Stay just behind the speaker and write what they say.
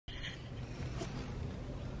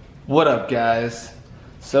What up, guys?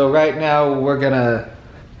 So right now we're gonna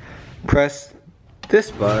press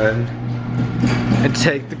this button and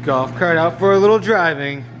take the golf cart out for a little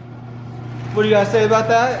driving. What do you guys say about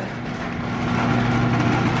that?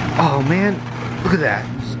 Oh man, look at that,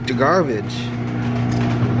 it's the garbage.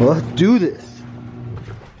 Well, let's do this.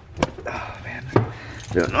 Oh man,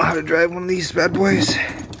 I don't know how to drive one of these bad boys.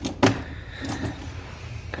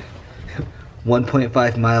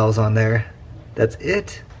 1.5 miles on there. That's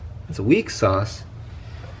it. It's a weak sauce.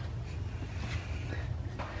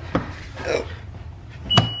 Oh.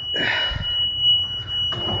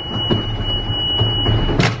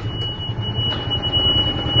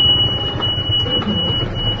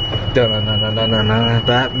 Dun-dun-dun-dun-dun-dun,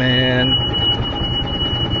 Batman.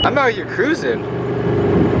 I'm out here cruising.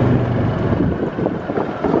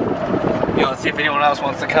 Yo, let's see if anyone else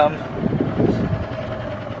wants to come.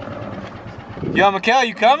 Yo, Mikkel,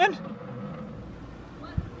 you coming?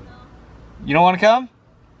 You don't want to come?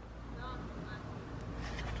 No.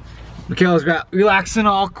 Mikkel's relaxing,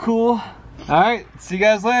 all cool. Alright, see you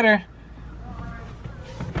guys later.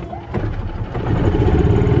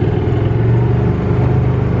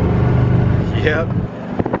 Yep,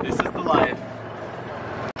 this is the life.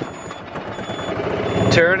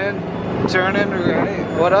 Turning,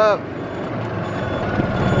 right? What up?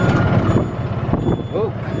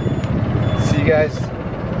 Oh, see you guys.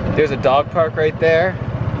 There's a dog park right there.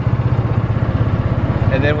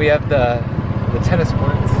 And then we have the tennis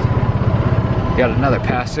courts. We got another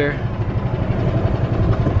passer.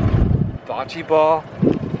 Bocce ball,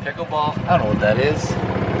 pickleball. I don't know what that is.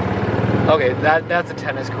 Okay, that's a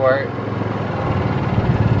tennis court.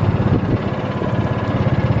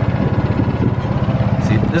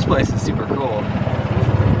 See, this place is super cool.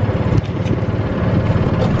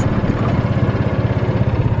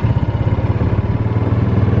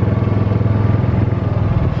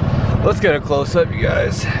 Let's get a close up, you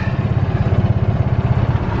guys.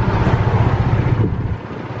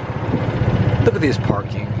 Look at this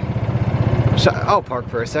parking. I'll park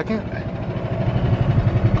for a second.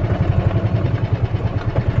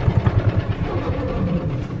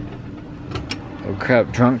 Oh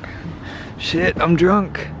crap, drunk. Shit, I'm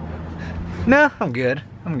drunk. No, I'm good.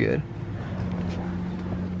 I'm good.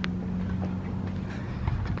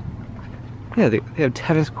 Yeah, they have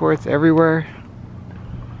tennis courts everywhere.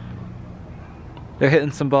 They're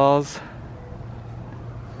hitting some balls.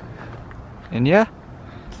 And yeah.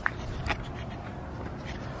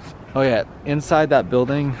 Oh yeah, inside that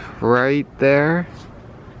building right there,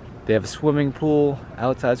 they have a swimming pool,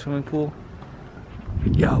 outside swimming pool.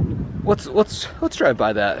 Yo, let's drive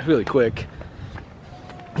by that really quick.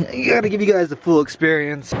 You gotta give you guys the full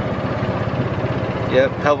experience.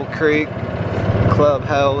 Yep, Pebble Creek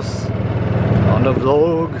Clubhouse on the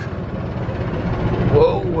vlog.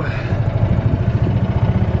 Whoa.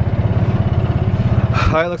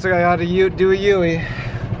 Alright, looks like I ought to do a Yui.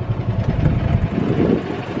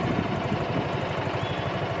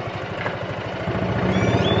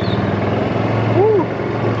 Woo!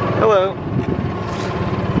 Hello.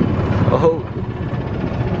 Oh.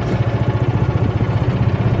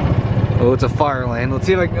 Oh, it's a fire lane. Let's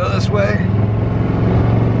see if I can go this way.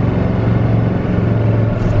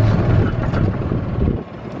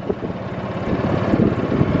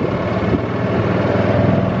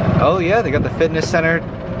 Oh yeah, they got the fitness center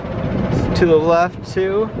to the left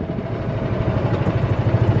too.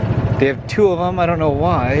 They have two of them, I don't know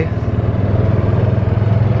why.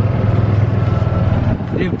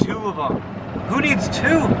 They have two of them. Who needs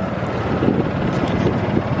two?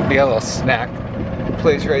 They got a little snack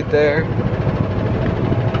place right there.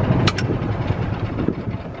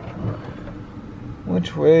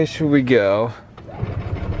 Which way should we go?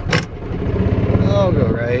 I'll go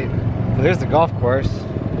right. Well, there's the golf course.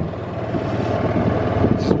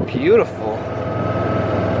 Beautiful.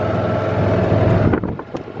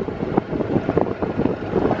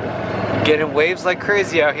 Getting waves like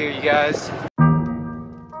crazy out here, you guys.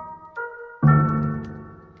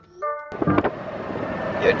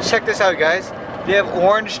 Yeah, check this out, guys. They have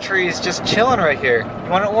orange trees just chilling right here. You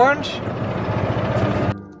want an orange?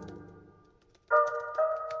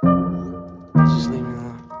 Just leave me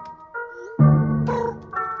alone.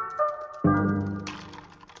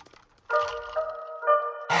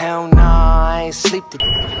 Hell nah, I ain't sleep.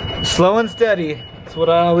 Slow and steady, that's what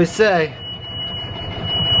I always say.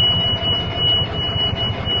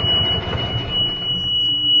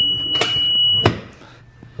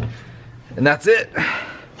 And that's it.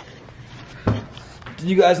 Did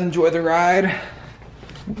you guys enjoy the ride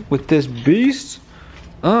with this beast?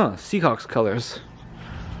 Seahawks colors.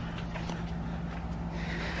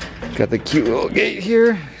 Got the cute little gate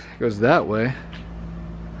here. Goes that way.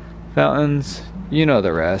 Fountains, you know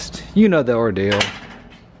the rest. You know the ordeal.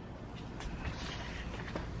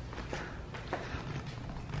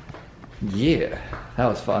 Yeah, that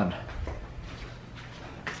was fun.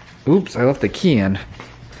 Oops, I left the key in.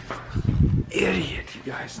 Idiot,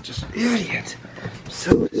 you guys, just idiot.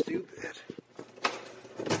 So stupid.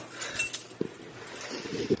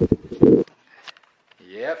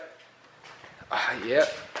 Yep.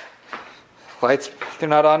 Yep. Lights, they're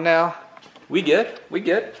not on now. We good, we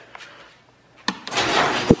good.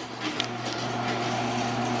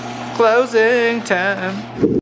 Closing time.